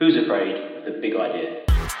Who's afraid of the big idea?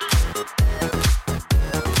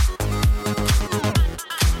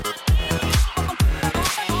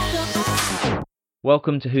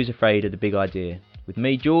 Welcome to Who's Afraid of the Big Idea, with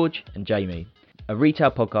me, George, and Jamie, a retail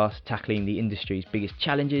podcast tackling the industry's biggest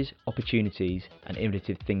challenges, opportunities, and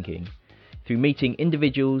innovative thinking. Through meeting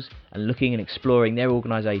individuals and looking and exploring their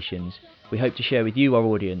organisations, we hope to share with you, our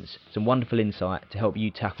audience, some wonderful insight to help you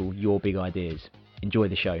tackle your big ideas. Enjoy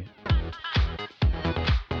the show.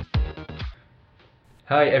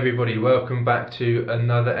 Hi everybody, welcome back to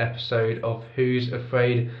another episode of Who's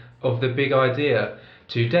Afraid of the Big Idea.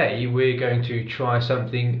 Today we're going to try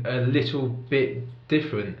something a little bit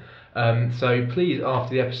different. So please,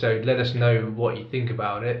 after the episode, let us know what you think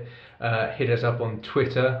about it. Hit us up on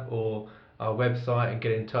Twitter or our website and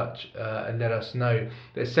get in touch and let us know.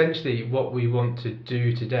 But essentially what we want to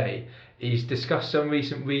do today is discuss some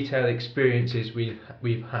recent retail experiences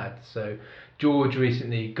we've had. So George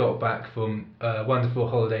recently got back from a wonderful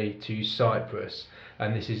holiday to Cyprus,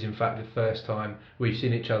 and this is in fact the first time we've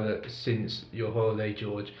seen each other since your holiday,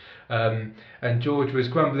 George. And George was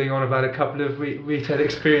grumbling on about a couple of retail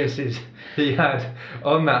experiences he had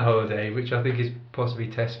on that holiday, which I think is possibly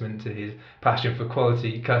testament to his passion for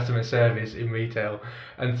quality customer service in retail.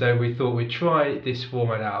 And so we thought we'd try this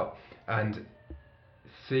format out and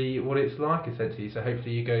see what it's like, essentially. So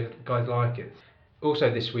hopefully you guys like it.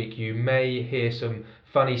 Also this week you may hear some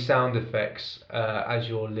funny sound effects as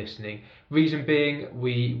you're listening. Reason being,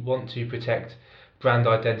 we want to protect brand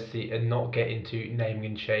identity and not get into naming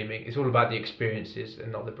and shaming. It's all about the experiences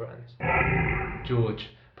and not the brands.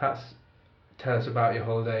 George, perhaps tell us about your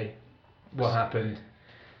holiday. What happened?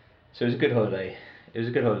 So it was a good holiday.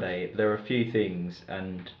 There are a few things,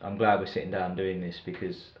 and I'm glad we're sitting down doing this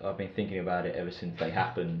because I've been thinking about it ever since they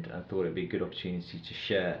happened and thought it'd be a good opportunity to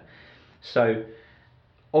share. So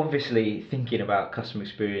obviously thinking about customer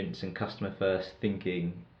experience and customer first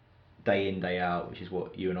thinking day in, day out, which is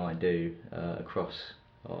what you and I do across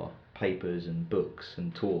our papers and books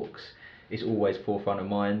and talks, is always forefront of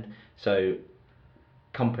mind. So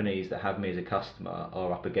companies that have me as a customer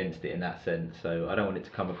are up against it in that sense. So I don't want it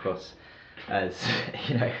to come across as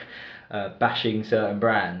bashing certain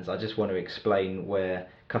brands. I just want to explain where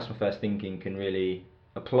customer first thinking can really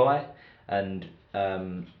apply. And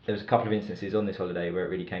there was a couple of instances on this holiday where it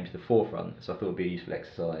really came to the forefront, so I thought it would be a useful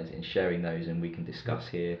exercise in sharing those, and we can discuss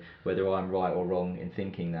here whether I'm right or wrong in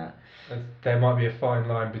thinking that. There might be a fine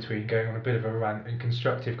line between going on a bit of a rant and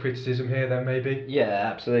constructive criticism here then, maybe?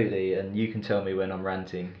 Yeah, absolutely, and you can tell me when I'm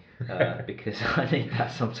ranting because I need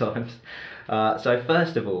that sometimes. So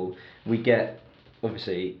first of all, we get,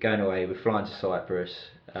 obviously going away, we're flying to Cyprus,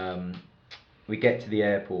 we get to the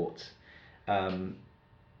airport.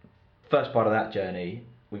 First part of that journey,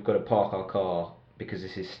 we've got to park our car because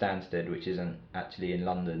this is Stansted, which isn't actually in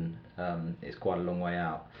London. It's quite a long way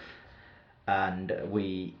out, and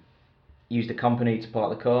we used a company to park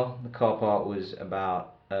the car. The car park was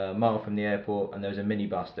about a mile from the airport, and there was a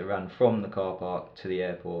minibus that ran from the car park to the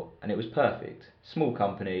airport, and it was perfect. Small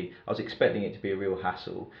company. I was expecting it to be a real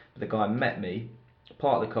hassle, but the guy met me,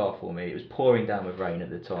 parked the car for me. It was pouring down with rain at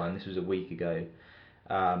the time. This was a week ago.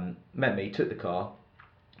 Met me, took the car,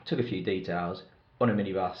 took a few details on a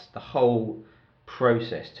minibus. The whole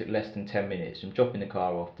process took less than 10 minutes, from dropping the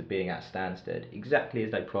car off to being at Stansted, exactly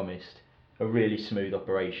as they promised. A really smooth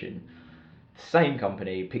operation. The same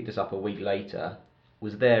company picked us up a week later,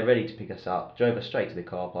 was there ready to pick us up, drove us straight to the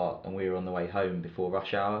car park, and we were on the way home before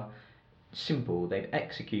rush hour. Simple. They've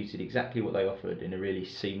executed exactly what they offered in a really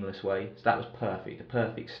seamless way, so that was perfect, a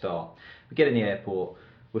perfect start. We get in the airport,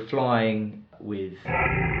 we're flying with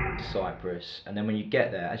Cyprus, and then when you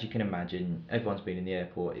get there, as you can imagine, everyone's been in the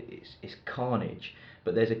airport, it's carnage,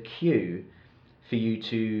 but there's a queue for you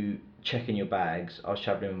to check in your bags. I was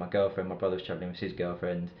travelling with my girlfriend, my brother was travelling with his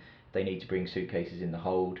girlfriend. They need to bring suitcases in the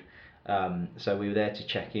hold, so we were there to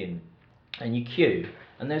check in, and you queue,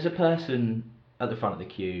 and there's a person at the front of the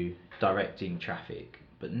queue directing traffic.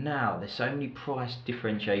 But now there's so many price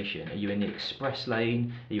differentiation. Are you in the express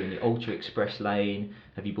lane? Are you in the ultra express lane?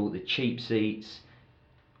 Have you bought the cheap seats?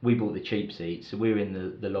 We bought the cheap seats, so we were in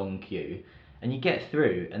the long queue. And you get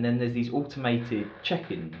through, and then there's these automated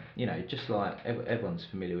check-in, just like everyone's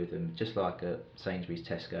familiar with them, just like at Sainsbury's,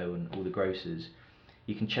 Tesco and all the grocers.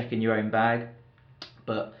 You can check in your own bag,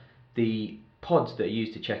 but the pods that are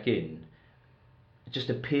used to check in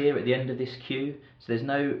just appear at the end of this queue, so there's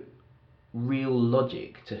no real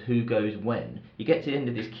logic to who goes when. You get to the end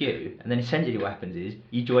of this queue, and then essentially what happens is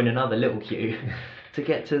you join another little queue to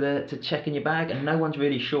get to check in your bag, and no one's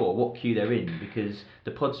really sure what queue they're in because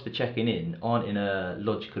the pods for checking in aren't in a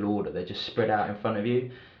logical order. They're just spread out in front of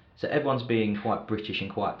you. So everyone's being quite British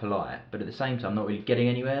and quite polite, but at the same time not really getting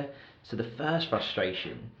anywhere. So the first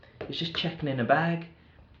frustration is just checking in a bag.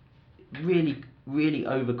 Really, really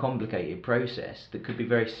overcomplicated process that could be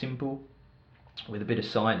very simple with a bit of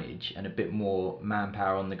signage and a bit more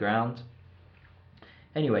manpower on the ground.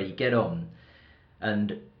 Anyway, you get on,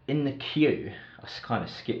 and in the queue, I kind of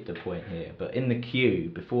skipped a point here, but in the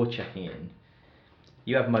queue before checking in,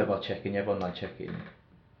 you have mobile check-in, you have online check-in.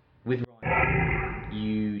 With Ryanair,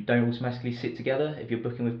 you don't automatically sit together if you're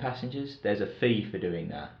booking with passengers. There's a fee for doing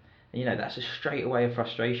that. And, you know, that's a straight away a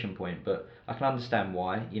frustration point, but I can understand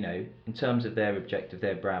why. You know, in terms of their objective,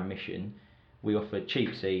 their brand mission, we offer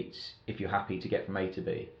cheap seats if you're happy to get from A to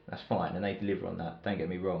B. That's fine, and they deliver on that, don't get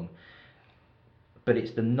me wrong. But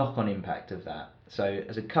it's the knock-on impact of that. So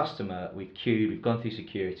as a customer, we've queued, we've gone through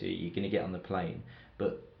security, you're going to get on the plane,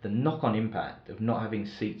 but the knock-on impact of not having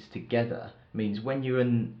seats together means when you're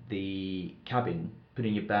in the cabin,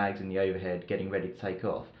 putting your bags in the overhead, getting ready to take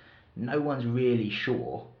off, no one's really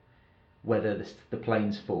sure whether the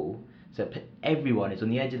plane's full. So everyone is on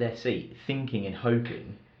the edge of their seat, thinking and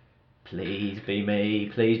hoping, please be me,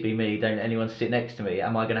 don't let anyone sit next to me,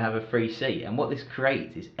 am I going to have a free seat? And what this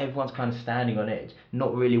creates is everyone's kind of standing on edge,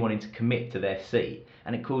 not really wanting to commit to their seat,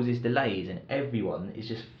 and it causes delays, and everyone is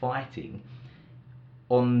just fighting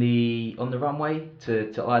on the runway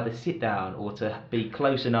to either sit down or to be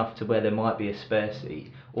close enough to where there might be a spare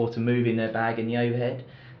seat, or to move in their bag in the overhead.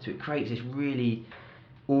 So it creates this really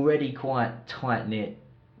already quite tight-knit,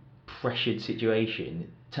 pressured situation.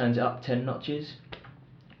 It turns it up 10 notches,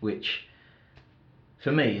 which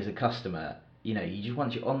for me as a customer, you know, you just,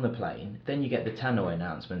 once you're on the plane, then you get the tannoy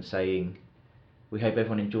announcement saying, we hope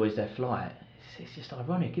everyone enjoys their flight. It's just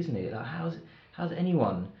ironic, isn't it? Like, how's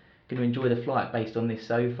anyone going to enjoy the flight based on this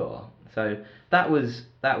so far? So that was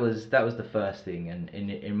the first thing, and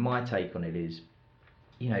in my take on it is,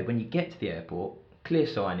 you know, when you get to the airport, clear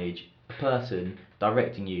signage, a person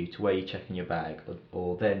directing you to where you're checking your bag,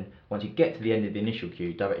 or then once you get to the end of the initial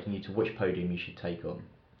queue, directing you to which podium you should take on.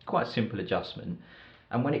 Quite a simple adjustment.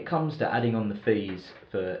 And when it comes to adding on the fees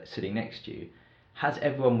for sitting next to you, has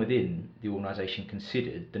everyone within the organisation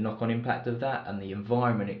considered the knock-on impact of that and the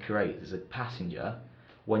environment it creates as a passenger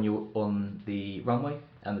when you're on the runway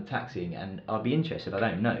and the taxiing? And I'd be interested, I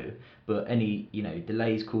don't know, but any, you know,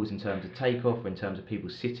 delays caused in terms of takeoff or in terms of people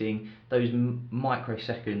sitting, those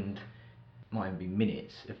microsecond, might even be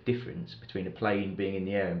minutes of difference between a plane being in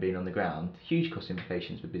the air and being on the ground, huge cost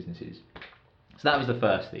implications for businesses. So that was the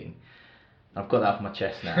first thing. I've got that off my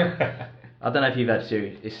chest now. I don't know if you've had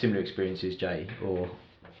similar experiences, Jay, or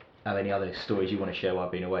have any other stories you want to share while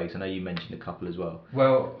I've been away, because I know you mentioned a couple as well.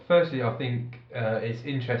 Well, firstly, I think it's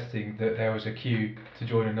interesting that there was a queue to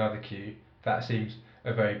join another queue. That seems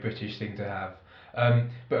a very British thing to have.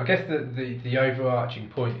 But I guess the overarching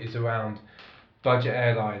point is around budget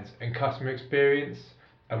airlines and customer experience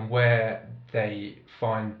and where they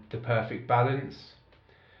find the perfect balance.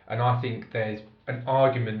 And I think there's an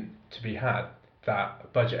argument to be had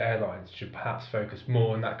that budget airlines should perhaps focus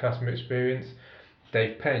more on that customer experience.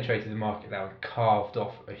 They've penetrated the market now and carved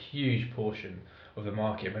off a huge portion of the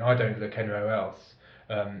market. I mean, I don't look anywhere else,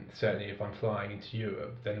 certainly if I'm flying into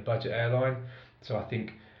Europe, than a budget airline. So I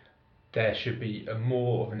think there should be a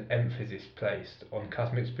more of an emphasis placed on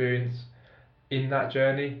customer experience in that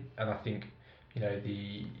journey. And I think, you know,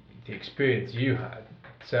 the experience you had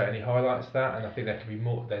certainly highlights that, and I think there could be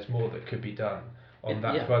more. There's more that could be done on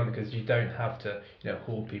that front, because you don't have to, you know,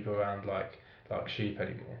 haul people around like sheep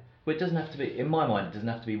anymore. Well, it doesn't have to be, in my mind, it doesn't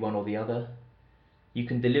have to be one or the other. You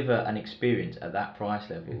can deliver an experience at that price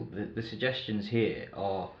level. The suggestions here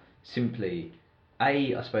are simply,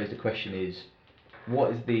 I suppose the question is,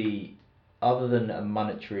 what is the, other than a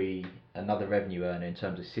monetary, another revenue earner in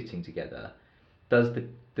terms of sitting together, does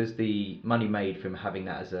the money made from having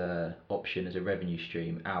that as a option, as a revenue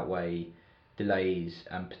stream, outweigh delays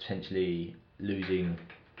and potentially losing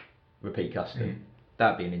repeat custom?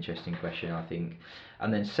 That'd be an interesting question, I think.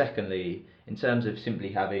 And then secondly, in terms of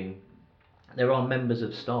simply having, there are members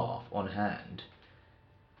of staff on hand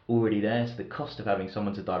already there, so the cost of having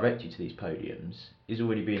someone to direct you to these podiums is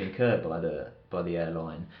already being incurred by the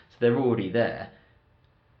airline. So they're already there,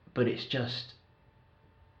 but it's just,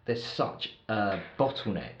 there's such a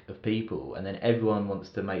bottleneck of people, and then everyone wants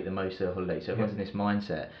to make the most of their holiday, so everyone's in this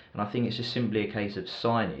mindset. And I think it's just simply a case of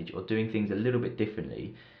signage or doing things a little bit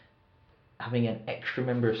differently, having an extra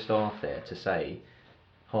member of staff there to say,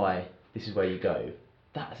 hi, this is where you go.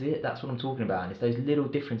 That's it, that's what I'm talking about. And it's those little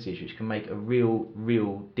differences which can make a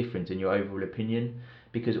real difference in your overall opinion,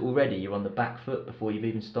 because already you're on the back foot before you've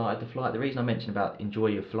even started the flight. The reason I mentioned about enjoy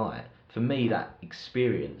your flight, for me, that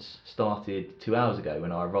experience started 2 hours ago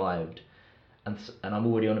when I arrived, and I'm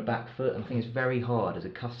already on a back foot. And I think it's very hard as a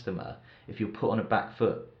customer if you're put on a back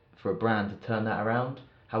foot for a brand to turn that around,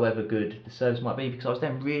 however good the service might be. Because I was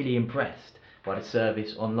then really impressed by the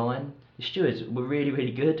service online. The stewards were really,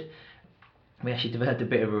 really good. We actually developed a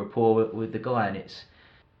bit of a rapport with the guy, and it's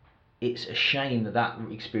a shame that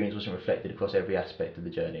experience wasn't reflected across every aspect of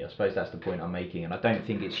the journey. I suppose that's the point I'm making, and I don't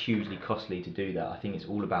think it's hugely costly to do that. I think it's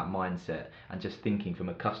all about mindset and just thinking from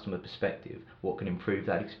a customer perspective what can improve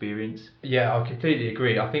that experience. Yeah, I completely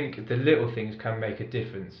agree. I think the little things can make a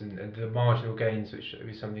difference, and the marginal gains, which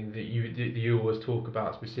is something that you always talk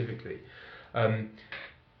about specifically. And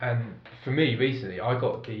for me, recently, I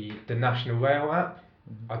got the National Rail app.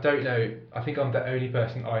 I don't know, I think I'm the only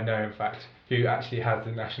person I know, in fact, who actually has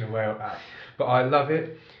the National Rail app, but I love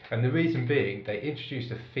it. And the reason being, they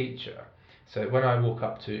introduced a feature so that when I walk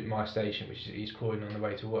up to my station, which is East Croydon on the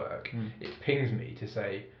way to work, it pings me to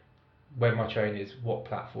say where my train is, what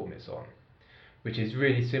platform it's on, which is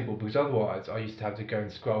really simple, because otherwise I used to have to go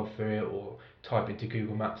and scroll through it or type into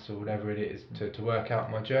Google Maps or whatever it is to work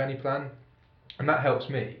out my journey plan. And that helps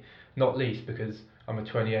me, not least because I'm a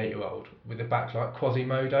 28-year-old with a back like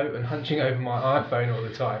Quasimodo, and hunching over my iPhone all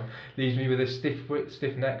the time leaves me with a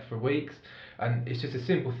stiff neck for weeks. And it's just a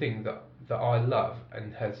simple thing that I love,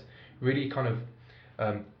 and has really kind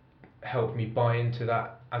of helped me buy into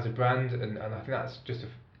that as a brand. And I think that's just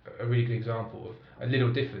a really good example of a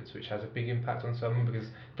little difference which has a big impact on someone, because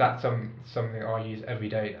that's something I use every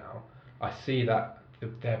day now. I see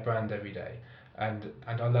their brand every day, and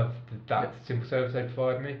I love that simple service they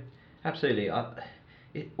provide me. Absolutely.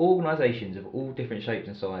 Organisations of all different shapes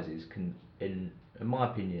and sizes can, in my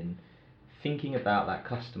opinion, thinking about that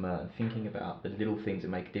customer and thinking about the little things that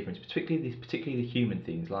make a difference, particularly the human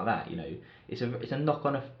things like that. It's a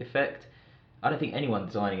knock-on effect. I don't think anyone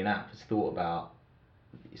designing an app has thought about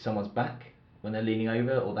someone's back when they're leaning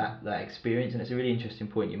over, or that experience. And it's a really interesting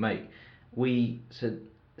point you make. So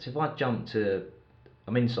if I jump to,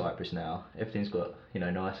 I'm in Cyprus now. Everything's got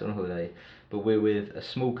nice on holiday, but we're with a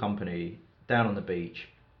small company down on the beach,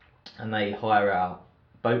 and they hire out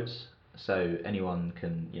boats, so anyone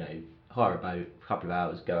can hire a boat, a couple of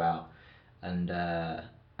hours, go out and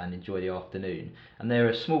enjoy the afternoon. And they're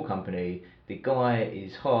a small company. The guy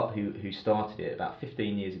is Hart, who started it about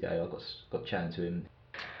 15 years ago. I got chatting to him.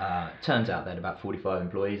 Turns out they had about 45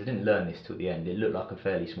 employees. I didn't learn this till the end. It looked like a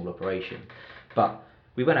fairly small operation, but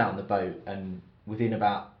we went out on the boat, and within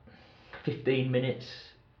about 15 minutes,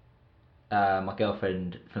 my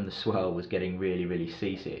girlfriend from the swell was getting really, really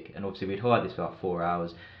seasick, and obviously we'd hired this for about 4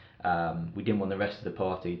 hours. We didn't want the rest of the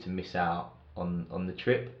party to miss out on the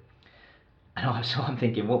trip, and I'm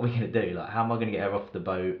thinking, what are we going to do? Like, how am I going to get her off the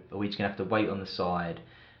boat? Are we just going to have to wait on the side?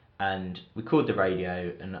 And we called the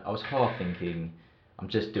radio, and I was half thinking, I'm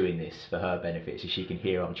just doing this for her benefit so she can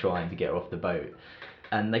hear I'm trying to get her off the boat.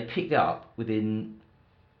 And they picked it up within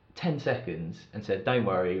 10 seconds and said, don't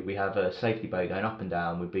worry, we have a safety boat going up and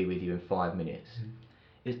down, we'll be with you in 5 minutes.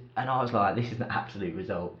 And I was like, this is an absolute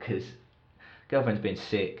result, because girlfriend's been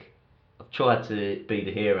sick. I've tried to be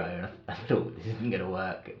the hero, and I thought this isn't going to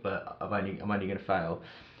work, but I'm only going to fail.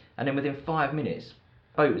 And then within 5 minutes,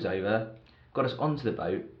 boat was over, got us onto the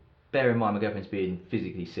boat. Bear in mind, my girlfriend's been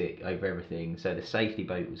physically sick over everything, so the safety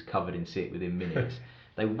boat was covered in sick within minutes.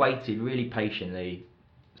 They waited really patiently,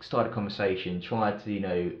 started a conversation, tried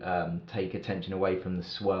to take attention away from the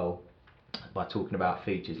swell by talking about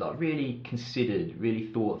features, like really considered, really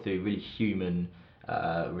thought through, really human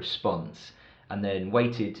response, and then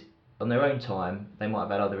waited on their own time. They might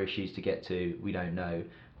have had other issues to get to, we don't know.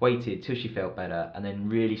 Waited till she felt better, and then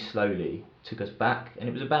really slowly took us back. And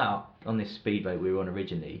it was about, on this speedboat we were on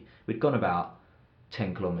originally, we'd gone about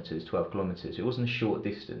 10 kilometres, 12 kilometres. It wasn't a short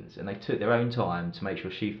distance, and they took their own time to make sure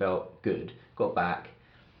she felt good. Got back,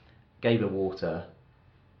 gave her water,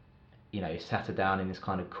 sat her down in this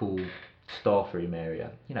kind of cool staff room area.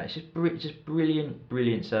 It's just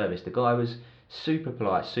brilliant service. The guy was super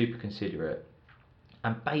polite, super considerate,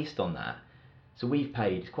 and based on that, so we've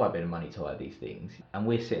paid quite a bit of money to hire these things, and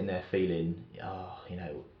we're sitting there feeling,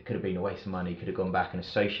 it could have been a waste of money, could have gone back and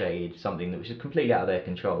associated something that was just completely out of their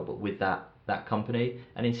control, but with that company.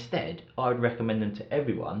 And instead, I would recommend them to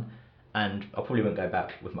everyone, and I probably wouldn't go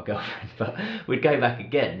back with my girlfriend, but we'd go back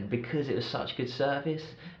again because it was such good service.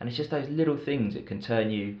 And it's just those little things that can turn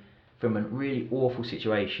you from a really awful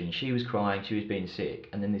situation. She was crying, she was being sick,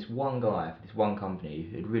 and then this one guy, this one company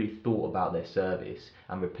who had really thought about their service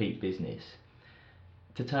and repeat business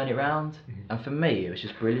to turn it around. And for me, it was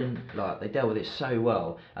just brilliant. Like, they dealt with it so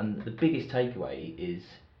well. And the biggest takeaway is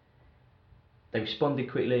They responded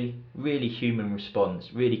quickly, really human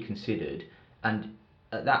response, really considered, and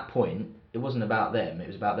at that point, it wasn't about them, it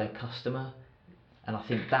was about their customer. And I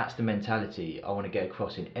think that's the mentality I want to get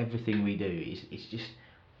across in everything we do. It's just,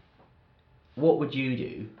 what would you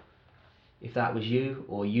do if that was you,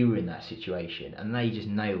 or you were in that situation? And they just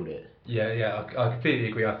nailed it. Yeah, I completely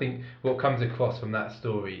agree. I think what comes across from that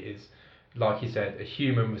story is, like you said, a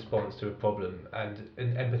human response to a problem and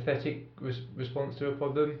an empathetic response to a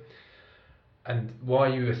problem. And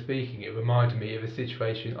while you were speaking, it reminded me of a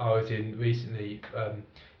situation I was in recently.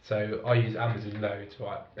 So I use Amazon loads,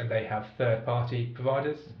 right? And they have third-party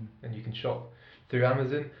providers, and you can shop through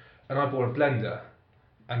Amazon. And I bought a blender,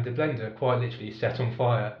 and the blender quite literally set on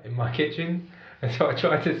fire in my kitchen. And so I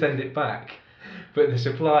tried to send it back, but the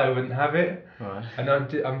supplier wouldn't have it. Right. And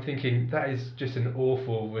I'm thinking that is just an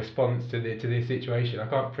awful response to this situation. I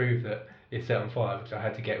can't prove that it's set on fire because I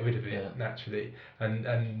had to get rid of it naturally.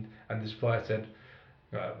 And the supplier said,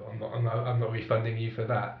 no, I'm not refunding you for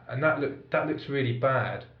that. And that looks really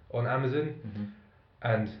bad on Amazon.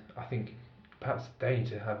 And I think perhaps they need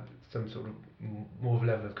to have some sort of more of a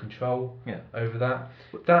level of control over that.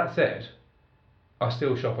 That said, I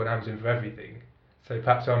still shop on Amazon for everything. So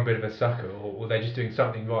perhaps I'm a bit of a sucker, or they're just doing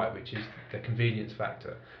something right, which is the convenience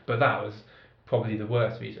factor. But that was probably the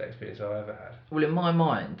worst retail experience I've ever had. Well, in my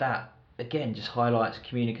mind, that again just highlights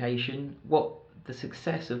communication. What the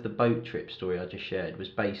success of the boat trip story I just shared was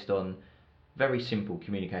based on very simple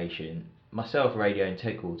communication. Myself radioing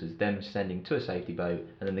headquarters, them sending to a safety boat,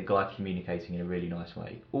 and then the guy communicating in a really nice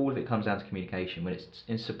way. All of it comes down to communication. When it's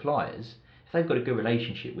in suppliers, if they've got a good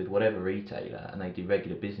relationship with whatever retailer and they do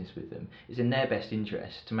regular business with them, it's in their best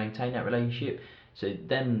interest to maintain that relationship. So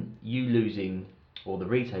then you losing, or the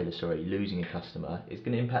retailer, sorry, losing a customer is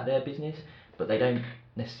going to impact their business, but they don't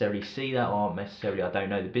necessarily see that, or aren't necessarily, I don't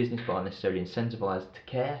know the business, but aren't necessarily incentivised to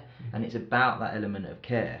care. And it's about that element of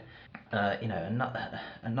care.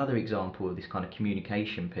 Another example of this kind of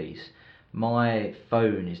communication piece, my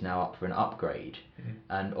phone is now up for an upgrade,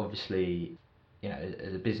 and obviously,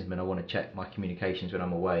 as a businessman, I want to check my communications when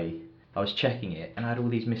I'm away. I was checking it, and I had all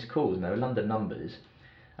these missed calls, and they were London numbers,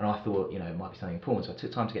 and I thought, it might be something important, so I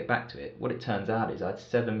took time to get back to it. What it turns out is I had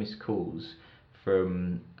 7 missed calls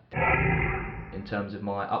in terms of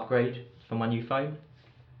my upgrade for my new phone.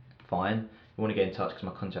 Fine, you want to get in touch because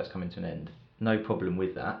my contract's coming to an end. No problem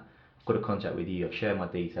with that. I've got a contact with you, I've shared my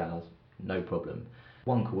details, no problem.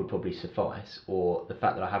 1 call would probably suffice, or the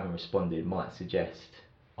fact that I haven't responded might suggest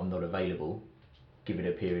I'm not available, give it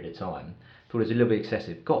a period of time. Thought it was a little bit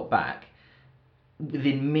excessive. Got back,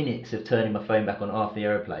 within minutes of turning my phone back on after the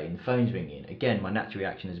aeroplane, the phone's ringing. Again, my natural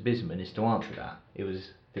reaction as a businessman is to answer that. It was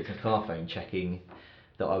Dixon's car phone checking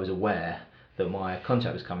that I was aware that my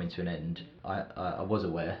contract was coming to an end. I was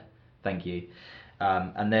aware, thank you.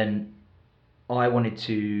 And then I wanted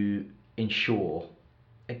to ensure,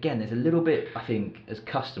 again, there's a little bit, I think, as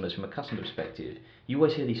customers, from a customer perspective, you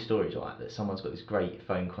always hear these stories, right, that someone's got this great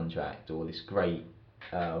phone contract or this great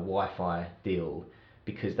Wi-Fi deal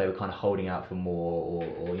because they were kind of holding out for more,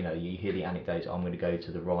 or you hear the anecdotes, I'm going to go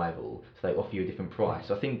to the rival, so they offer you a different price.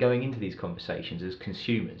 So I think going into these conversations as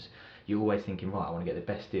consumers, you're always thinking, right, I want to get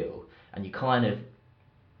the best deal, and you kind of,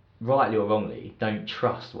 rightly or wrongly, don't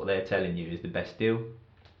trust what they're telling you is the best deal.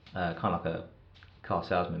 Kind of like a car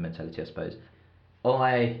salesman mentality, I suppose.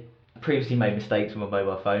 I previously made mistakes with my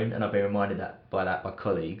mobile phone, and I've been reminded by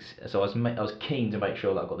colleagues. So I was keen to make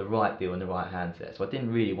sure that I got the right deal and the right handset. So I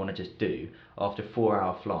didn't really want to just do, after a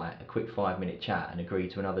 4-hour flight, a quick 5-minute chat and agree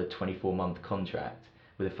to another 24-month contract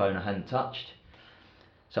with a phone I hadn't touched.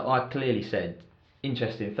 So I clearly said,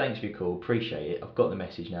 interesting, thanks for your call, appreciate it, I've got the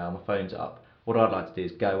message now, my phone's up. What I'd like to do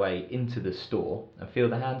is go away into the store and feel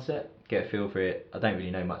the handset, get a feel for it. I don't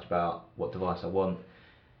really know much about what device I want.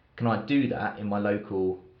 Can I do that in my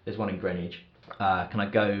local, there's one in Greenwich, can I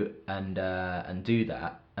go and do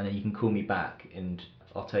that, and then you can call me back and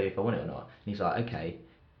I'll tell you if I want it or not. And he's like, okay,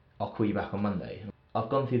 I'll call you back on Monday. I've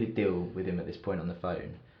gone through the deal with him at this point on the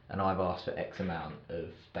phone, and I've asked for X amount of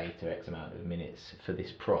data, X amount of minutes for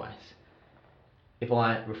this price. If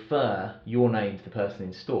I refer your name to the person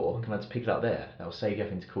in store, can I just pick it up there? That will save you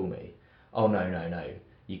having to call me. Oh no,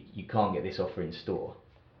 you can't get this offer in store.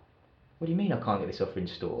 What do you mean I can't get this offer in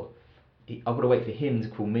store? I've got to wait for him to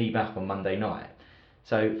call me back on Monday night.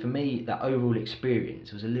 So for me, that overall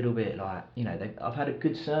experience was a little bit like, I've had a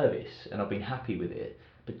good service and I've been happy with it,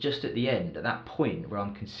 but just at the end, at that point where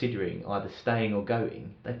I'm considering either staying or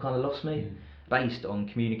going, they've kind of lost me based on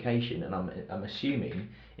communication, and I'm assuming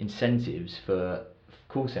incentives for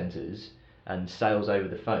call centres and sales over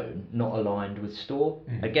the phone not aligned with store.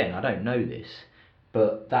 Again, I don't know this,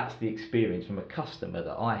 But that's the experience from a customer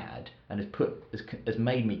that I had, and has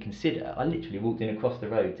made me consider. I literally walked in across the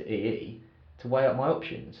road to EE to weigh up my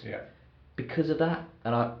options. Yeah. Because of that,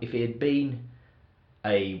 and if it had been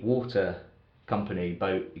a water company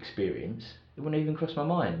boat experience, it wouldn't even cross my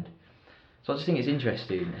mind. So I just think it's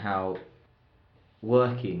interesting how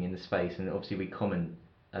working in the space, and obviously we comment,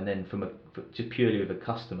 and then just purely with a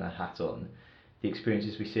customer hat on, the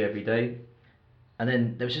experiences we see every day. And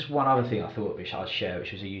then there was just one other thing I thought which I'd share,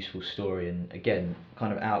 which was a useful story, and again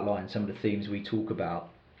kind of outline some of the themes we talk about.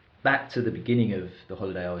 Back to the beginning of the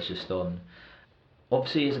holiday I was just on,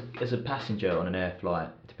 obviously as a passenger on an air flight,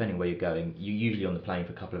 depending where you're going, you're usually on the plane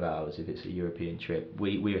for a couple of hours if it's a European trip.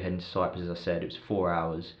 We were heading to Cyprus, as I said, it was 4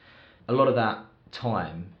 hours. A lot of that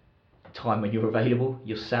time when you're available,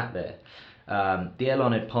 you're sat there. The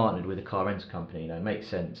airline had partnered with a car rental company, it makes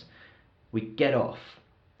sense. We get off,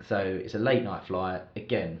 so it's a late night flight.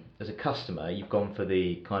 Again, as a customer, you've gone for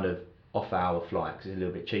the kind of off-hour flight because it's a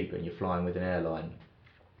little bit cheaper and you're flying with an airline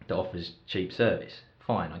that offers cheap service.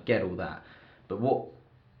 Fine, I get all that. But what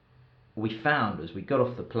we found as we got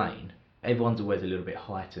off the plane, everyone's always a little bit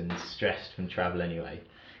heightened, stressed from travel anyway.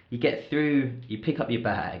 You get through, you pick up your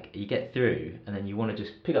bag, you get through, and then you want to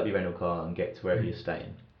just pick up your rental car and get to wherever you're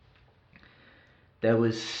staying. There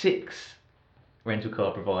was 6 rental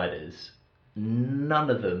car providers. None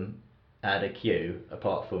of them had a queue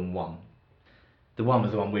apart from one. The one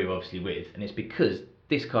was the one we were obviously with, and it's because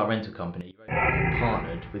this car rental company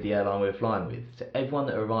partnered with the airline we were flying with. So everyone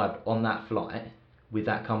that arrived on that flight with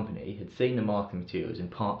that company had seen the marketing materials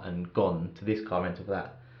and gone to this car rental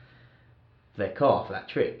for their car for that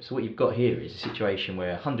trip. So what you've got here is a situation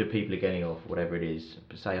where 100 people are getting off, whatever it is,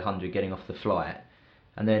 say 100 getting off the flight,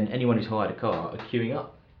 and then anyone who's hired a car are queuing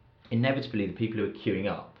up. Inevitably, the people who are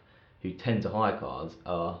queuing up, who tend to hire cars,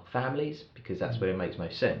 are families, because that's where it makes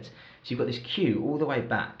most sense. So you've got this queue all the way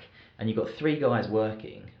back, and you've got 3 guys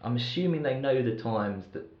working. I'm assuming they know the times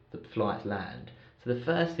that the flights land. So the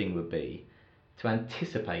first thing would be to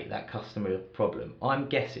anticipate that customer problem. I'm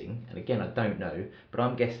guessing, and again I don't know, but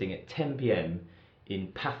I'm guessing at 10 PM in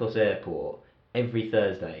Paphos Airport every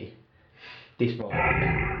Thursday, this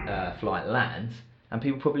flight lands, and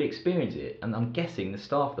people probably experience it. And I'm guessing the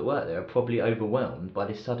staff that work there are probably overwhelmed by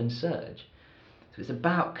this sudden surge. So it's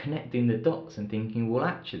about connecting the dots and thinking, well,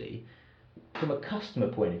 actually, from a customer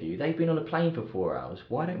point of view, they've been on a plane for 4 hours.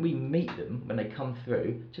 Why don't we meet them when they come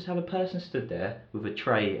through? Just have a person stood there with a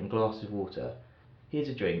tray and glass of water. Here's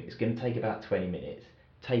a drink. It's going to take about 20 minutes.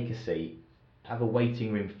 Take a seat. Have a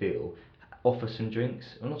waiting room feel. Offer some drinks.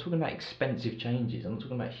 I'm not talking about expensive changes. I'm not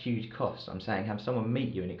talking about huge costs. I'm saying have someone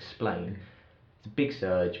meet you and explain. It's a big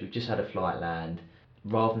surge. We've just had a flight land.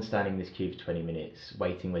 Rather than standing in this queue for 20 minutes,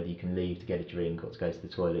 waiting whether you can leave to get a drink or to go to the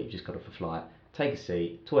toilet, you've just got off a flight. Take a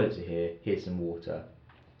seat, toilets are here, here's some water.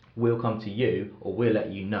 We'll come to you, or we'll let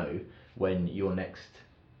you know when you're next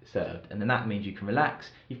served. And then that means you can relax.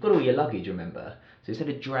 You've got all your luggage, remember? So instead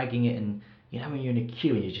of dragging it and, when you're in a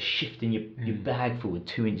queue and you're just shifting your bag forward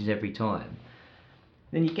 2 inches every time,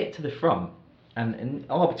 then you get to the front, and in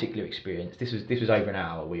our particular experience, this was over an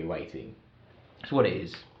hour we were waiting. That's what it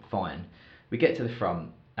is, fine. We get to the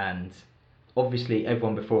front, and obviously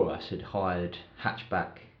everyone before us had hired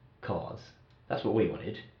hatchback cars. That's what we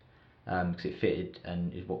wanted, because it fitted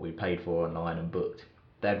and is what we paid for online and booked.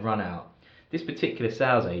 They'd run out. This particular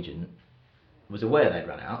sales agent was aware they'd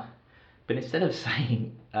run out, but instead of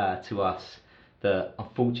saying to us that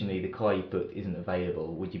unfortunately the car you booked isn't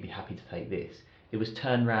available, would you be happy to take this? It was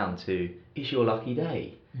turned round to, it's your lucky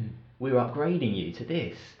day. We're upgrading you to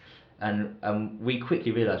this. And we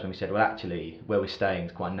quickly realised when we said, well, actually, where we're staying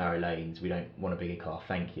is quite narrow lanes, we don't want a bigger car,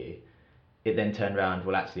 thank you. It then turned around,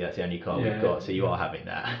 well, actually, that's the only car we've got, so you are having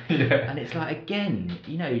that. And it's like, again,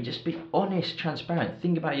 just be honest, transparent,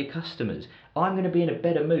 think about your customers. I'm going to be in a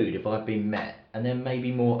better mood if I've been met, and then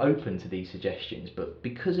maybe more open to these suggestions. But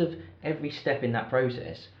because of every step in that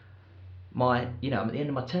process, I'm at the end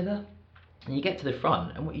of my tether, and you get to the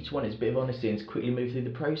front, and what you just want is a bit of honesty and to quickly move through the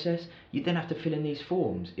process. You then have to fill in these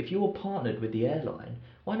forms. If you're partnered with the airline,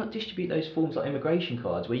 why not distribute those forms like immigration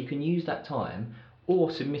cards, where you can use that time or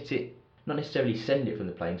submit it, not necessarily send it from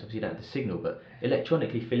the plane, because obviously you don't have the signal, but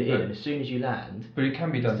electronically fill it in, and as soon as you land, but it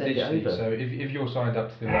can be done digitally. So if you're signed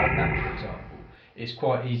up to the Round app, for example, it's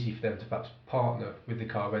quite easy for them to perhaps partner with the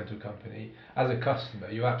car rental company. As a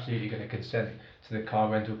customer, you're absolutely going to consent to the car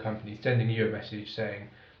rental company sending you a message saying,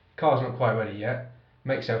 car's not quite ready yet,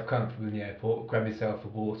 make yourself comfortable in the airport, grab yourself a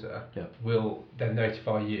water. We'll then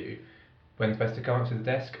notify you when's best to come up to the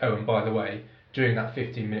desk. Oh, and by the way, during that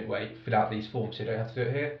 15-minute wait, fill out these forms so you don't have to do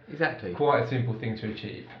it here. Exactly. Quite a simple thing to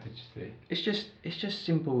achieve digitally. It's just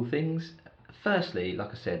simple things. firstly,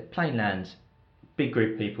 like I said, plain lands, big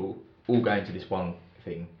group of people all going to this one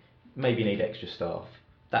thing. Maybe need extra staff.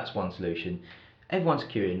 That's one solution. Everyone's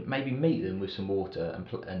queuing. Maybe meet them with some water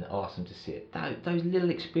and ask them to sit. Those little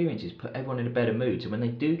experiences put everyone in a better mood. So when they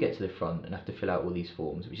do get to the front and have to fill out all these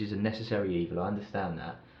forms, which is a necessary evil, I understand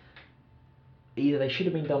that. Either they should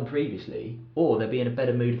have been done previously, or they'll be in a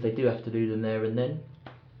better mood if they do have to do them there and then.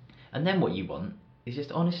 And then what you want is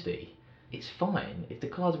just honesty. It's fine if the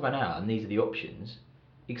cards run out and these are the options.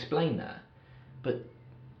 Explain that, but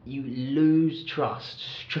you lose trust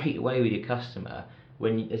straight away with your customer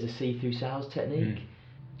when there's a see-through sales technique.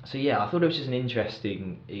 So yeah, I thought it was just an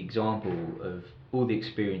interesting example of all the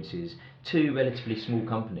experiences. Two relatively small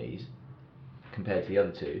companies compared to the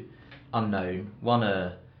other two, unknown. One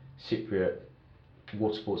a Cypriot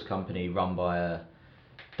water sports company run by a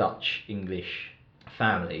Dutch English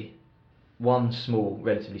family. One small,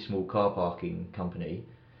 relatively small car parking company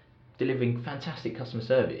delivering fantastic customer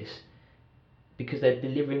service because they're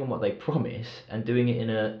delivering on what they promise and doing it in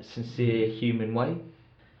a sincere, human way,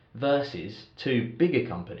 versus two bigger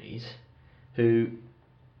companies who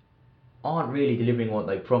aren't really delivering what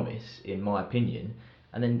they promise, in my opinion,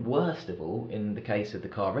 and then worst of all, in the case of the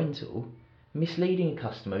car rental, misleading a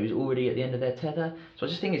customer who's already at the end of their tether. So I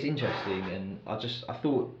just think it's interesting, and I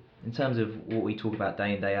thought in terms of what we talk about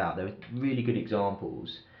day in, day out, there are really good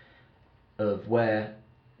examples of where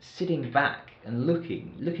sitting back and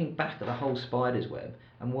looking back at the whole spider's web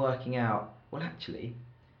and working out, well actually,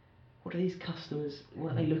 what are these customers,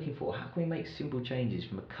 what are they looking for? How can we make simple changes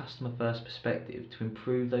from a customer first perspective to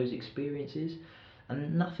improve those experiences?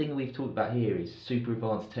 And nothing we've talked about here is super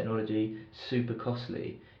advanced technology, super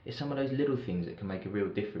costly. It's some of those little things that can make a real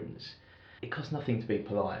difference. It costs nothing to be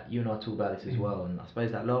polite. You and I talk about this as well, and I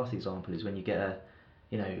suppose that last example is when you get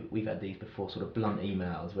we've had these before, sort of blunt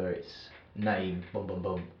emails where it's name, boom, boom,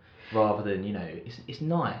 boom, rather than, it's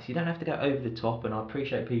nice. You don't have to go over the top, and I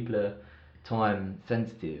appreciate people are time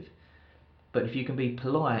sensitive, but if you can be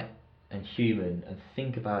polite and human and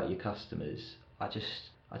think about your customers, I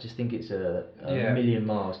just think it's a million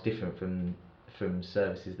miles different from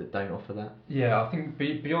services that don't offer that. Yeah, I think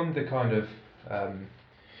beyond the kind of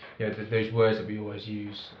those words that we always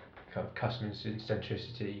use, kind of customer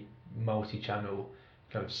centricity, multi-channel,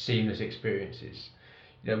 kind of seamless experiences.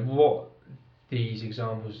 What these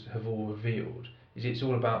examples have all revealed is it's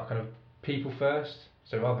all about kind of people first.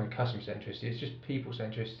 So rather than customer centricity, it's just people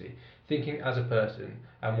centricity, thinking as a person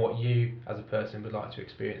and what you as a person would like to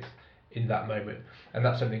experience in that moment. And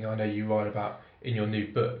that's something I know you write about in your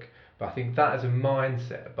new book. But I think that as a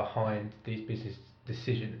mindset behind these business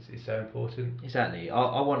decisions is so important. Exactly.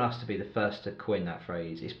 I want us to be the first to coin that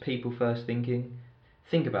phrase. It's people first thinking.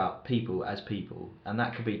 Think about people as people, and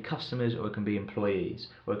that could be customers, or it can be employees,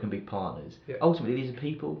 or it can be partners. Yeah. Ultimately, these are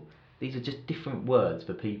people. These are just different words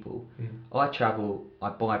for people. I travel, I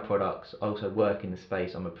buy products, I also work in the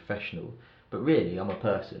space, I'm a professional, but really I'm a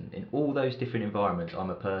person. In all those different environments, I'm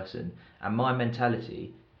a person, and my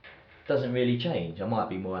mentality doesn't really change. I might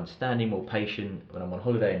be more understanding, more patient when I'm on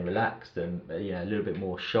holiday and relaxed, and a little bit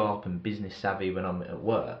more sharp and business savvy when I'm at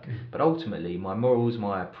work. But ultimately, my morals,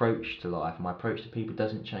 my approach to life, my approach to people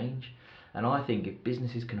doesn't change. And I think if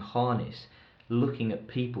businesses can harness looking at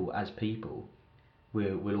people as people,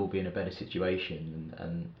 we'll all be in a better situation.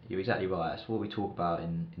 And you're exactly right. That's what we talk about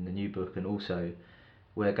in the new book, and also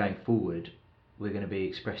where going forward we're going to be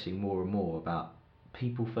expressing more and more about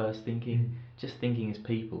people first thinking, just thinking as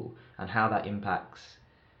people, and how that impacts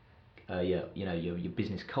your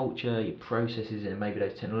business culture, your processes, and maybe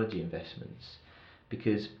those technology investments.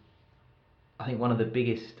 Because I think one of the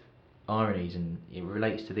biggest ironies, and it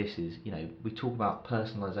relates to this, is we talk about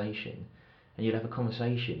personalisation, and you'd have a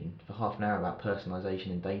conversation for half an hour about personalisation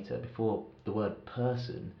in data before the word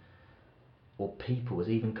person or people has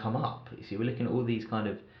even come up. You see, we're looking at all these kind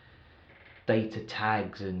of data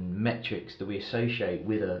tags and metrics that we associate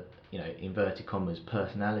with a inverted commas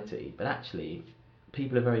personality, but actually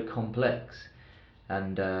people are very complex.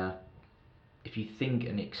 And if you think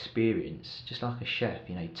and experience, just like a chef,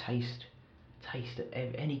 taste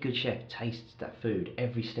any good chef tastes that food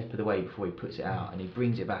every step of the way before he puts it out, and he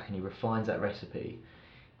brings it back and he refines that recipe.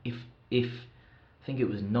 If I think it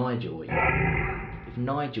was Nigel, if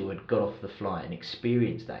Nigel had got off the flight and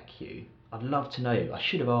experienced that queue, I'd love to know. I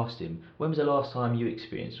should have asked him, when was the last time you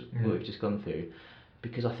experienced what we've just gone through?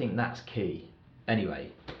 Because I think that's key.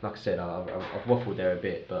 Anyway, like I said, I've waffled there a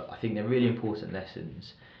bit, but I think they're really important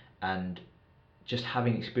lessons, and just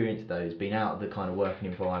having experienced those, being out of the kind of working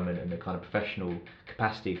environment and the kind of professional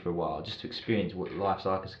capacity for a while, just to experience what life's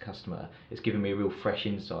like as a customer, it's given me a real fresh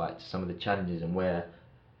insight to some of the challenges and where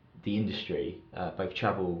the industry, both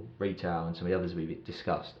travel, retail, and some of the others we've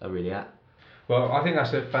discussed, are really at. Well, I think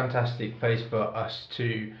that's a fantastic place for us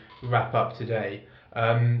to wrap up today.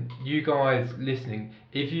 You guys listening,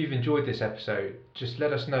 if you've enjoyed this episode, just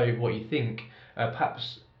let us know what you think.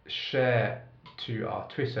 Perhaps share to our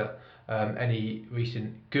Twitter any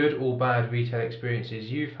recent good or bad retail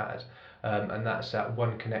experiences you've had, and that's at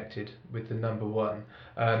One Connected with the number 1.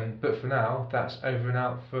 But for now, that's over and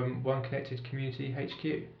out from One Connected Community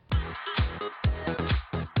HQ.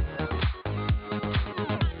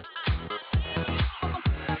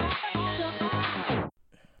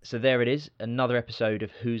 So there it is, another episode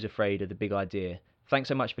of Who's Afraid of the Big Idea. Thanks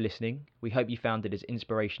so much for listening. We hope you found it as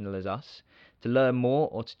inspirational as us. To learn more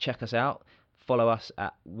or to check us out, follow us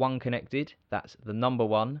at One Connected, that's the number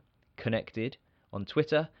 1, Connected, on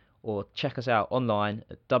Twitter, or check us out online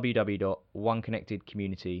at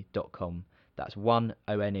www.oneconnectedcommunity.com. That's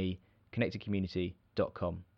 1ONE, connectedcommunity.com.